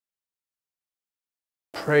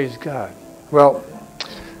Praise God. Well,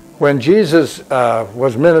 when Jesus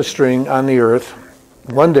was ministering on the earth,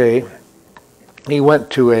 one day he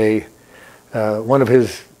went to one of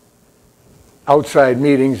his outside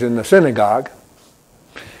meetings in the synagogue,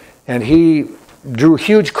 and he drew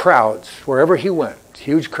huge crowds wherever he went.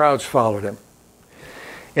 Huge crowds followed him.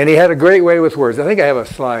 And he had a great way with words. I think I have a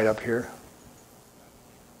slide up here.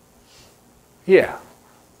 Yeah.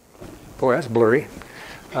 Boy, that's blurry.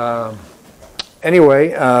 Anyway,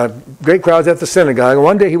 great crowds at the synagogue.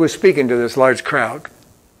 One day he was speaking to this large crowd.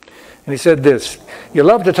 And he said this: "You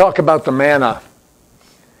love to talk about the manna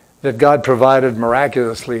that God provided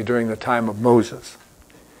miraculously during the time of Moses.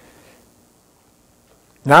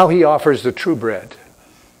 Now he offers the true bread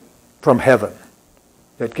from heaven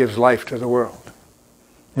that gives life to the world."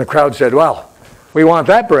 And the crowd said, "Well, we want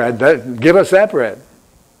that bread. Give us that bread."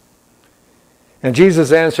 And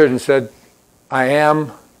Jesus answered and said, "I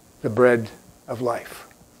am the bread of life.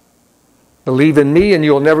 Believe in me and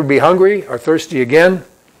you will never be hungry or thirsty again.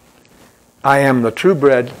 I am the true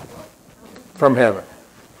bread from heaven."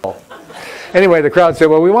 Anyway, the crowd said,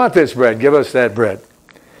 "Well, we want this bread. Give us that bread."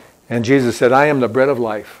 And Jesus said, "I am the bread of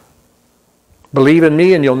life. Believe in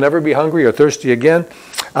me and you'll never be hungry or thirsty again.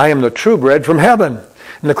 I am the true bread from heaven."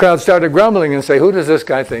 And the crowd started grumbling and say, "Who does this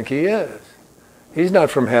guy think he is? He's not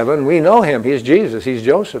from heaven. We know him. He's Jesus. He's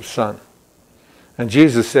Joseph's son." And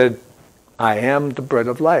Jesus said, "I am the bread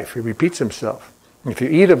of life." He repeats himself. "If you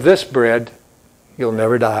eat of this bread, you'll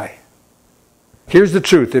never die. Here's the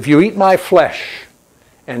truth. If you eat my flesh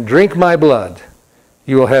and drink my blood,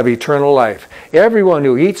 you will have eternal life. Everyone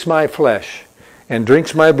who eats my flesh and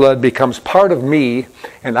drinks my blood becomes part of me,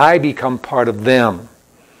 and I become part of them."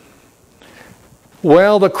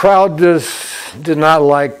 Well, the crowd did not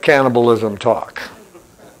like cannibalism talk.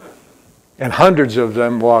 And hundreds of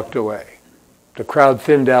them walked away. The crowd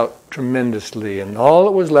thinned out tremendously, and all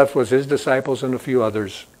that was left was his disciples and a few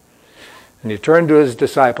others. And he turned to his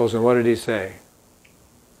disciples, and what did he say?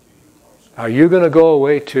 "Are you going to go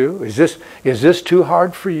away too? Is this too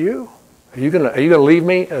hard for you? Are you going to leave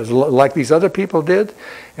me like these other people did?"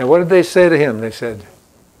 And what did they say to him? They said,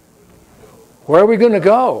 "Where are we going to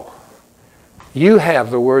go? You have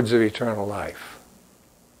the words of eternal life."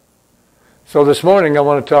 So this morning I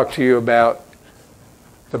want to talk to you about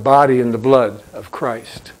the body and the blood of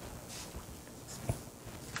Christ.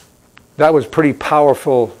 That was a pretty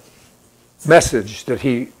powerful message that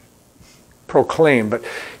he proclaimed. But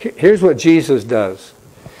here's what Jesus does.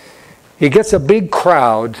 He gets a big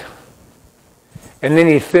crowd and then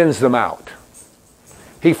he thins them out.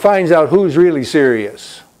 He finds out who's really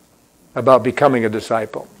serious about becoming a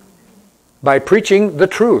disciple by preaching the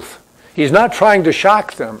truth. He's not trying to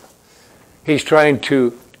shock them. He's trying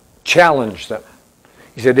to challenge them.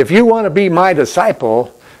 He said, if you want to be my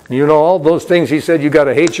disciple, you know all those things he said, you got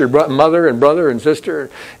to hate your mother and brother and sister,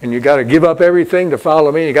 and you got to give up everything to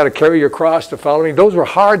follow me, you got to carry your cross to follow me. Those were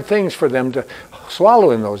hard things for them to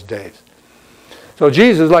swallow in those days. So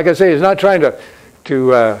Jesus, like I say, is not trying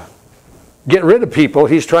to get rid of people.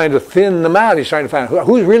 He's trying to thin them out. He's trying to find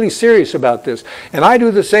who's really serious about this. And I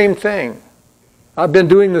do the same thing. I've been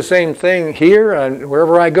doing the same thing here and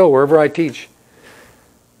wherever I go, wherever I teach.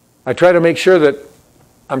 I try to make sure that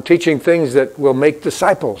I'm teaching things that will make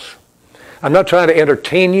disciples. I'm not trying to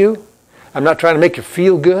entertain you. I'm not trying to make you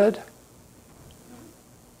feel good.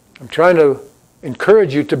 I'm trying to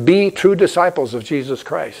encourage you to be true disciples of Jesus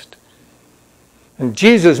Christ. And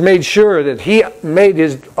Jesus made sure that he made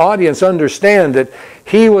his audience understand that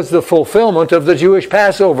he was the fulfillment of the Jewish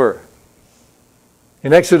Passover.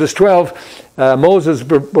 In Exodus 12, Moses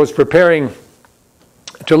was preparing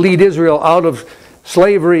to lead Israel out of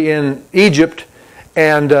slavery in Egypt,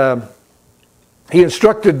 and he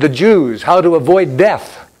instructed the Jews how to avoid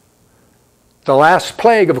death. The last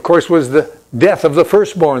plague, of course, was the death of the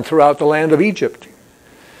firstborn throughout the land of Egypt.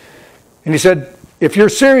 And he said, if you're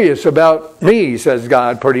serious about me, says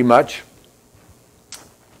God pretty much,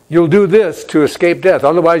 you'll do this to escape death.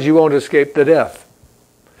 Otherwise, you won't escape the death.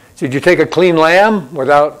 He said, you take a clean lamb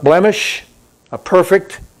without blemish, a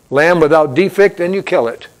perfect lamb without defect, and you kill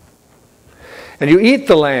it. And you eat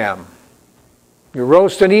the lamb. You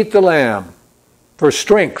roast and eat the lamb for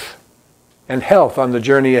strength and health on the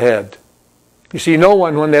journey ahead. You see, no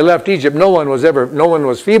one, when they left Egypt, no one was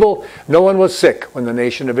feeble, no one was sick when the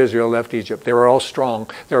nation of Israel left Egypt. They were all strong.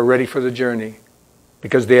 They were ready for the journey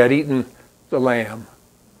because they had eaten the lamb.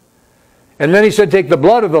 And then he said, take the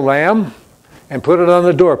blood of the lamb and put it on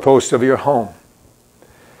the doorpost of your home.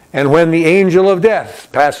 And when the angel of death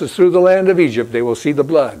passes through the land of Egypt, they will see the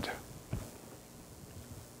blood.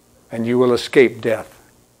 And you will escape death.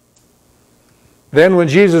 Then when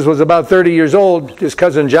Jesus was about 30 years old, his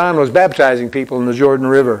cousin John was baptizing people in the Jordan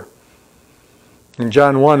River. In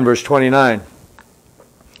John 1, verse 29,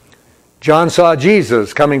 John saw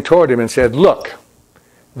Jesus coming toward him and said, "Look,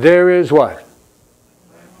 there is" what?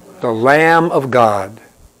 "The Lamb of God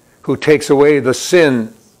who takes away the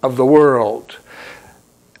sin of the world."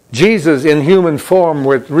 Jesus in human form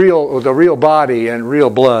with a real body and real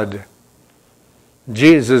blood.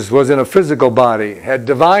 Jesus was in a physical body, had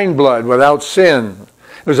divine blood without sin.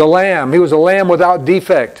 He was a lamb. He was a lamb without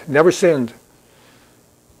defect, never sinned.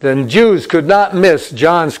 The Jews could not miss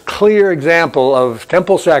John's clear example of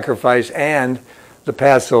temple sacrifice and the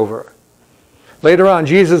Passover. Later on,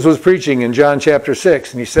 Jesus was preaching in John chapter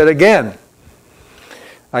 6, and he said again,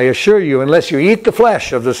 "I assure you, unless you eat the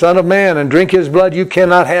flesh of the Son of Man and drink his blood, you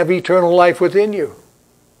cannot have eternal life within you.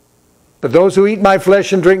 But those who eat my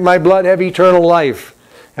flesh and drink my blood have eternal life,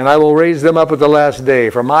 and I will raise them up at the last day.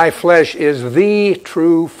 For my flesh is the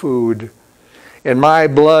true food, and my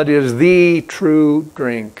blood is the true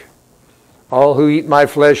drink. All who eat my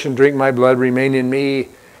flesh and drink my blood remain in me,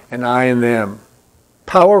 and I in them."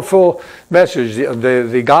 Powerful message.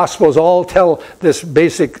 The Gospels all tell this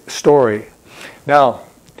basic story. Now,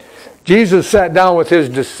 Jesus sat down with his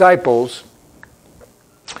disciples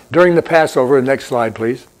during the Passover. Next slide,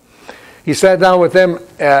 please. He sat down with them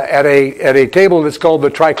at a table that's called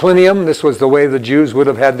the triclinium. This was the way the Jews would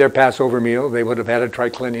have had their Passover meal. They would have had a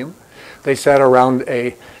triclinium. They sat around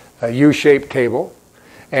a U-shaped table.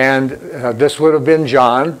 And this would have been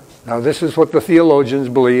John. Now this is what the theologians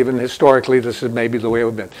believe, and historically this is maybe the way it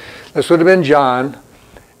would have been. This would have been John,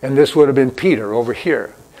 and this would have been Peter over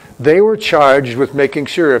here. They were charged with making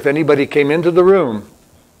sure if anybody came into the room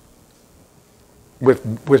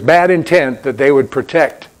with bad intent that they would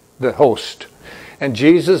protect the host. And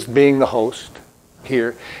Jesus being the host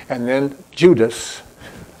here, and then Judas.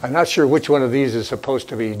 I'm not sure which one of these is supposed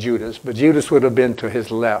to be Judas, but Judas would have been to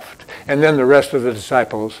his left. And then the rest of the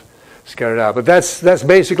disciples scattered out. But that's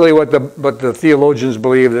basically what the theologians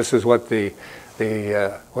believe. This is what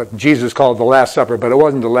what Jesus called the Last Supper, but it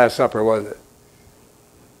wasn't the Last Supper, was it?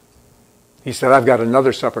 He said, "I've got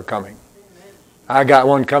another supper coming. I got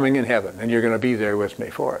one coming in heaven, and you're going to be there with me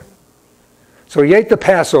for it." So he ate the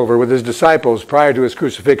Passover with his disciples prior to his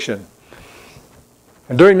crucifixion.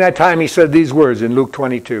 And during that time he said these words in Luke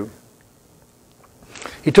 22.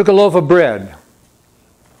 He took a loaf of bread,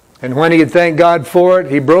 and when he had thanked God for it,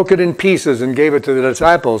 he broke it in pieces and gave it to the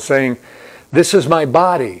disciples, saying, "This is my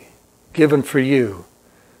body given for you.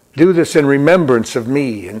 Do this in remembrance of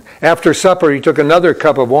me." And after supper he took another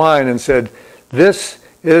cup of wine and said, This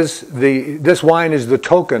wine is the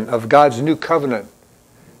token of God's new covenant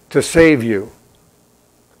to save you.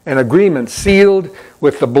 An agreement sealed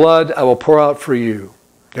with the blood I will pour out for you.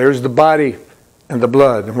 There's the body and the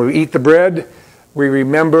blood. And when we eat the bread, we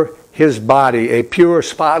remember his body, a pure,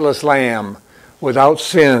 spotless lamb without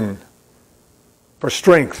sin, for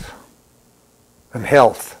strength and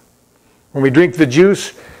health. When we drink the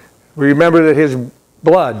juice, we remember that his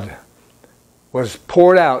blood was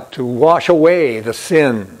poured out to wash away the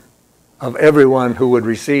sin of everyone who would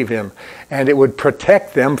receive him. And it would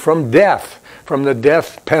protect them from death, from the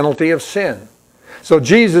death penalty of sin. So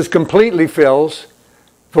Jesus completely fulfills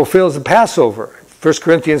the Passover. 1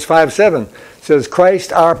 Corinthians 5:7 says,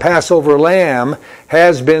 "Christ our Passover lamb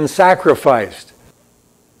has been sacrificed."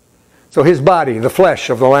 So his body, the flesh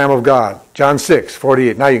of the Lamb of God. John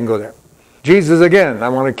 6:48. Now you can go there. Jesus again, I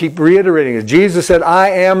want to keep reiterating it. Jesus said, "I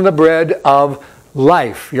am the bread of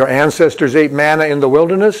life. Your ancestors ate manna in the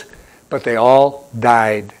wilderness, but they all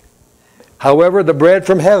died. However, the bread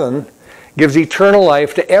from heaven gives eternal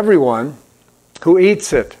life to everyone who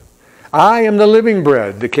eats it. I am the living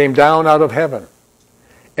bread that came down out of heaven.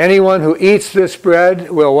 Anyone who eats this bread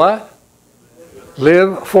will" what?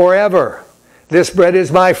 "Live forever. This bread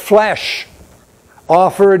is my flesh,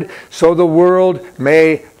 offered so the world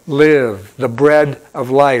may live." The bread of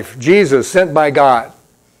life. Jesus, sent by God,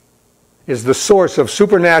 is the source of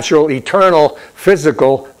supernatural, eternal,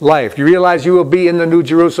 physical life. You realize you will be in the New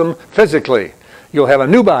Jerusalem physically. You'll have a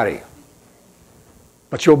new body,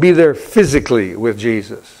 but you'll be there physically with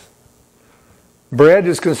Jesus. Bread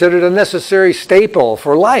is considered a necessary staple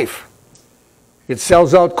for life. It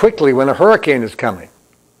sells out quickly when a hurricane is coming.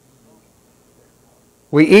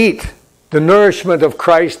 We eat the nourishment of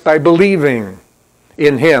Christ by believing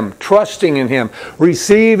in him, trusting in him,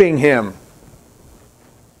 receiving him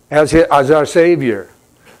as our Savior.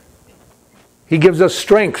 He gives us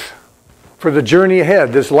strength for the journey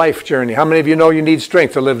ahead, this life journey. How many of you know you need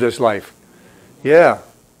strength to live this life? Yeah.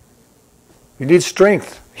 You need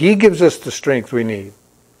strength. He gives us the strength we need.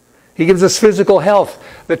 He gives us physical health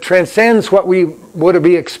that transcends what we would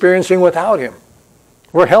be experiencing without Him.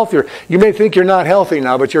 We're healthier. You may think you're not healthy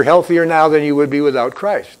now, but you're healthier now than you would be without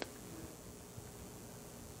Christ.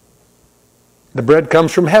 The bread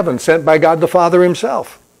comes from heaven, sent by God the Father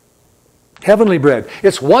Himself. Heavenly bread.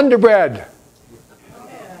 It's wonder bread.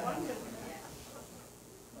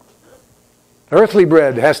 Earthly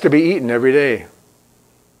bread has to be eaten every day.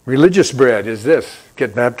 Religious bread is this: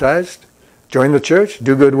 get baptized, join the church,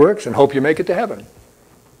 do good works, and hope you make it to heaven.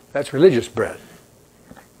 That's religious bread.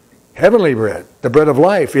 Heavenly bread, the bread of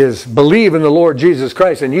life, is believe in the Lord Jesus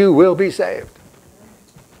Christ and you will be saved.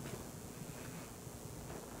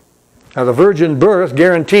 Now, the virgin birth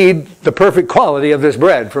guaranteed the perfect quality of this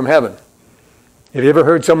bread from heaven. Have you ever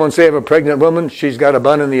heard someone say of a pregnant woman, she's got a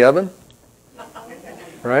bun in the oven?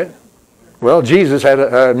 Right? Well,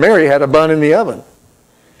 Mary had a bun in the oven.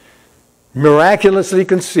 Miraculously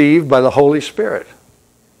conceived by the Holy Spirit.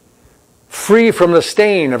 Free from the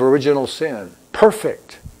stain of original sin.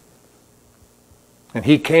 Perfect. And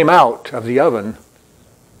He came out of the oven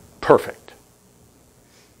perfect.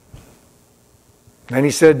 And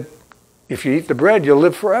He said, if you eat the bread, you'll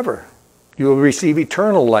live forever. You will receive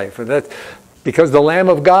eternal life. And that, because the Lamb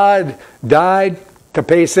of God died to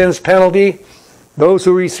pay sin's penalty, those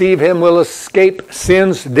who receive Him will escape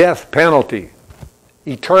sin's death penalty.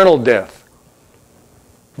 Eternal death.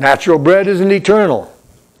 Natural bread isn't eternal.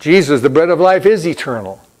 Jesus, the bread of life, is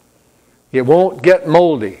eternal. It won't get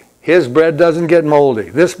moldy. His bread doesn't get moldy.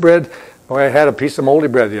 This bread, I had a piece of moldy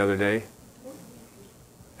bread the other day.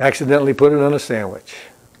 Accidentally put it on a sandwich.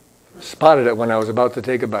 Spotted it when I was about to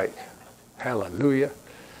take a bite. Hallelujah.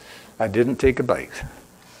 I didn't take a bite.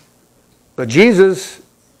 But Jesus,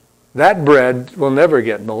 that bread will never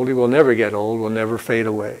get moldy, will never get old, will never fade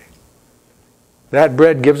away. That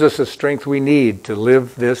bread gives us the strength we need to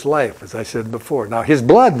live this life, as I said before. Now, His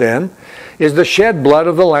blood, then, is the shed blood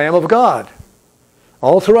of the Lamb of God.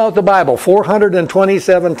 All throughout the Bible,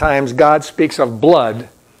 427 times God speaks of blood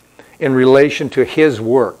in relation to His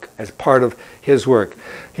work, as part of His work.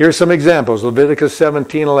 Here's some examples. Leviticus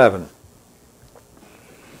 17:11.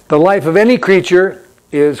 The life of any creature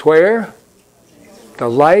is where? The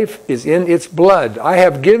life is in its blood. I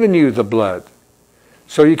have given you the blood,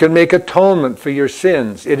 so you can make atonement for your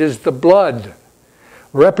sins. It is the blood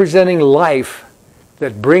representing life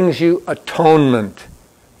that brings you atonement,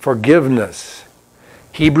 forgiveness.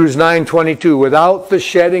 Hebrews 9:22, without the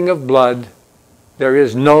shedding of blood, there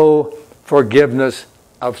is no forgiveness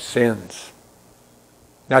of sins.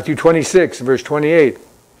 Matthew 26, verse 28.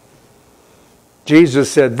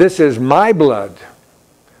 Jesus said, this is my blood,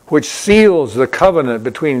 which seals the covenant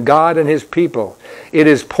between God and His people. It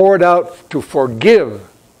is poured out to forgive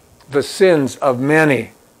the sins of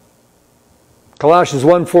many. Colossians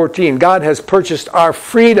 1:14, God has purchased our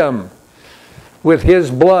freedom with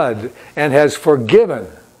His blood and has forgiven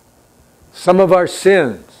some of our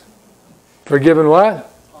sins. Forgiven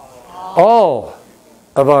what? All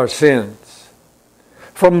of our sins.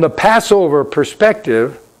 From the Passover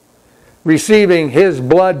perspective, receiving His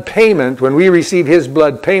blood payment, when we receive His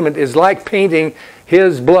blood payment, is like painting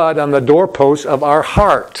His blood on the doorposts of our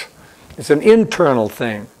heart. It's an internal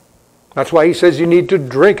thing. That's why He says you need to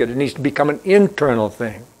drink it. It needs to become an internal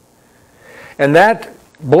thing. And that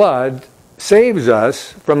blood saves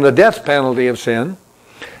us from the death penalty of sin.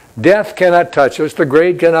 Death cannot touch us. The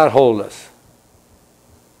grave cannot hold us.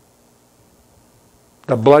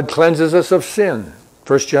 The blood cleanses us of sin.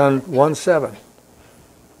 1 John 1:7.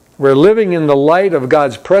 We're living in the light of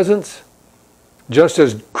God's presence, just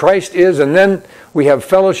as Christ is, and then we have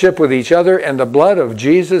fellowship with each other, and the blood of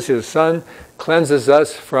Jesus, His Son, cleanses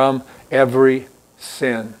us from every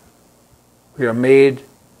sin. We are made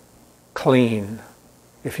clean.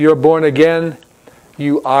 If you're born again,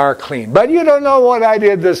 you are clean. But you don't know what I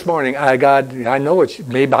did this morning. I know what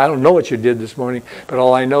maybe I don't know what you did this morning, but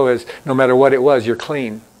all I know is no matter what it was, you're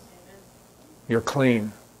clean. You're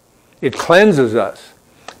clean. It cleanses us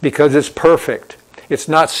because it's perfect. It's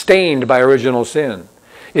not stained by original sin.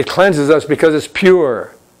 It cleanses us because it's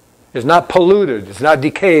pure. It's not polluted. It's not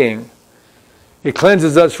decaying. It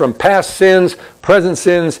cleanses us from past sins, present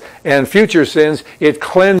sins, and future sins. It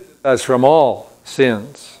cleanses us from all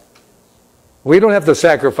sins. We don't have to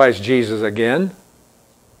sacrifice Jesus again.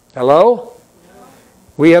 Hello?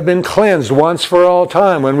 We have been cleansed once for all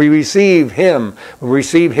time when we receive Him, when we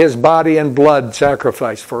receive His body and blood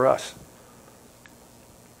sacrificed for us.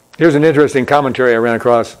 Here's an interesting commentary I ran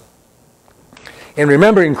across. In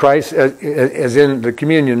remembering Christ, as in the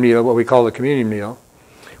communion meal, what we call the communion meal,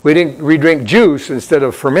 we drink juice instead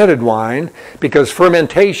of fermented wine because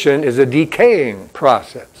fermentation is a decaying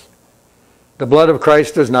process. The blood of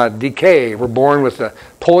Christ does not decay. We're born with the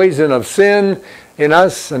poison of sin in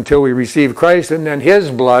us until we receive Christ, and then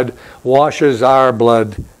His blood washes our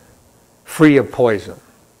blood free of poison.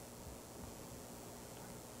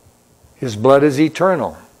 His blood is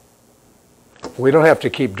eternal. We don't have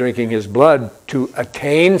to keep drinking His blood to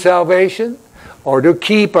attain salvation or to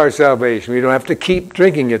keep our salvation. We don't have to keep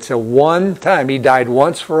drinking it. It's a one time. He died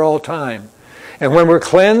once for all time. And when we're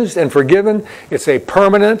cleansed and forgiven, it's a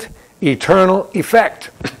permanent, eternal effect.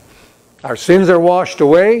 Our sins are washed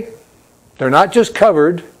away. They're not just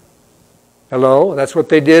covered. Hello? That's what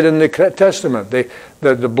they did in the Testament.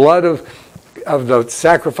 The blood of the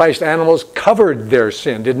sacrificed animals covered their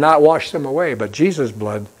sin, did not wash them away. But Jesus'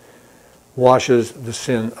 blood washes the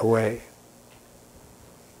sin away.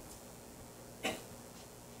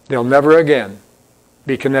 They'll never again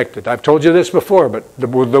be connected. I've told you this before, but the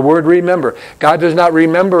word remember. God does not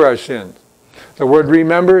remember our sins. The word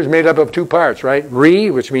remember is made up of two parts, right?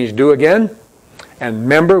 Which means do again, and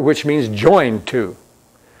member, which means join to.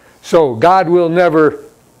 So God will never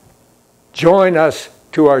join us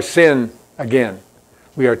to our sin again.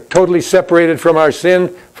 We are totally separated from our sin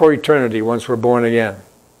for eternity once we're born again.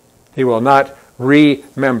 He will not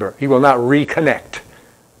remember. He will not reconnect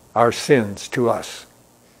our sins to us.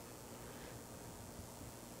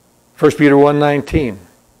 1 Peter 1:19.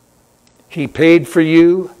 He paid for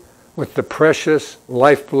you with the precious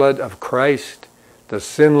lifeblood of Christ, the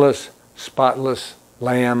sinless, spotless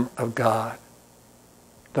Lamb of God.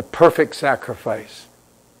 The perfect sacrifice.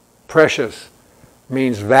 Precious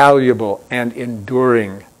means valuable and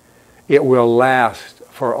enduring. It will last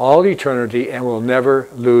for all eternity and will never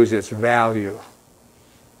lose its value.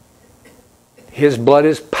 His blood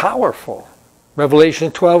is powerful. Revelation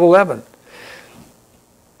 12:11.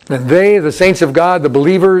 And they, the saints of God, the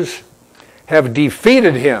believers, have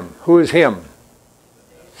defeated him. Who is him?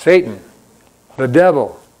 Satan, the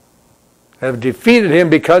devil. Have defeated him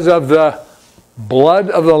because of the blood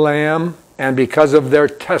of the Lamb and because of their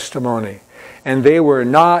testimony. And they were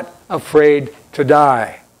not afraid to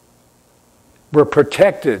die. We're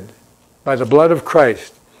protected by the blood of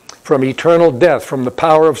Christ from eternal death, from the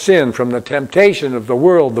power of sin, from the temptation of the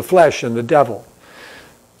world, the flesh, and the devil,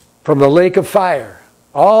 from the lake of fire.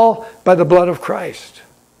 All by the blood of Christ.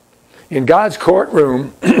 In God's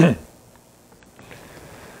courtroom, the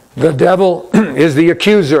devil is the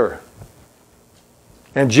accuser,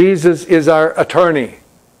 and Jesus is our attorney.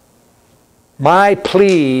 My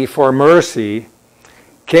plea for mercy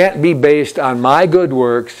can't be based on my good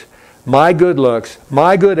works, my good looks,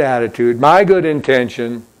 my good attitude, my good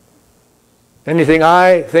intention, anything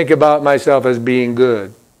I think about myself as being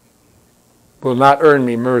good will not earn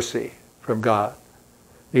me mercy from God.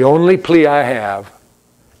 The only plea I have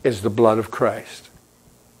is the blood of Christ.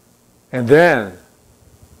 And then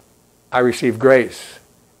I receive grace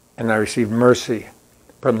and I receive mercy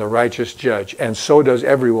from the righteous judge. And so does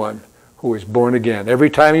everyone who is born again. Every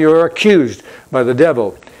time you are accused by the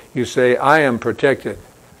devil, you say, I am protected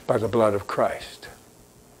by the blood of Christ.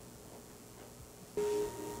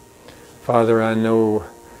 Father, I know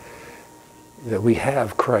that we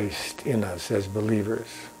have Christ in us as believers.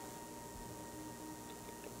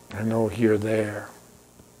 I know you're there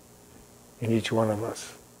in each one of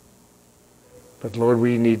us. But Lord,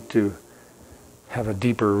 we need to have a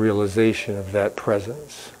deeper realization of that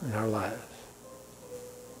presence in our lives.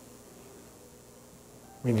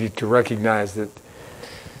 We need to recognize that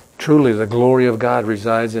truly the glory of God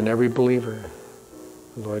resides in every believer.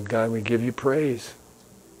 Lord God, we give you praise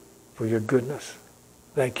for your goodness.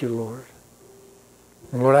 Thank you, Lord.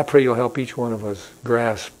 And Lord, I pray you'll help each one of us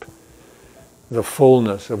grasp the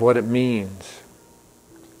fullness of what it means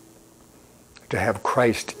to have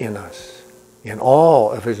Christ in us, in all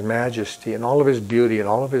of his majesty, in all of his beauty, in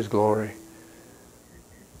all of his glory.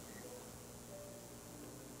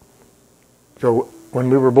 So when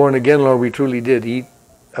we were born again, Lord, we truly did eat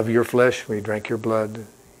of your flesh. We drank your blood,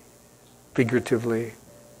 figuratively,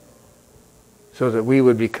 so that we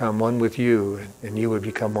would become one with you and you would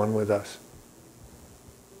become one with us.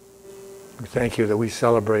 We thank you that we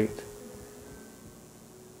celebrate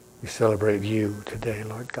you today,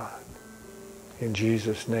 Lord God. In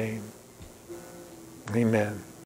Jesus' name, amen.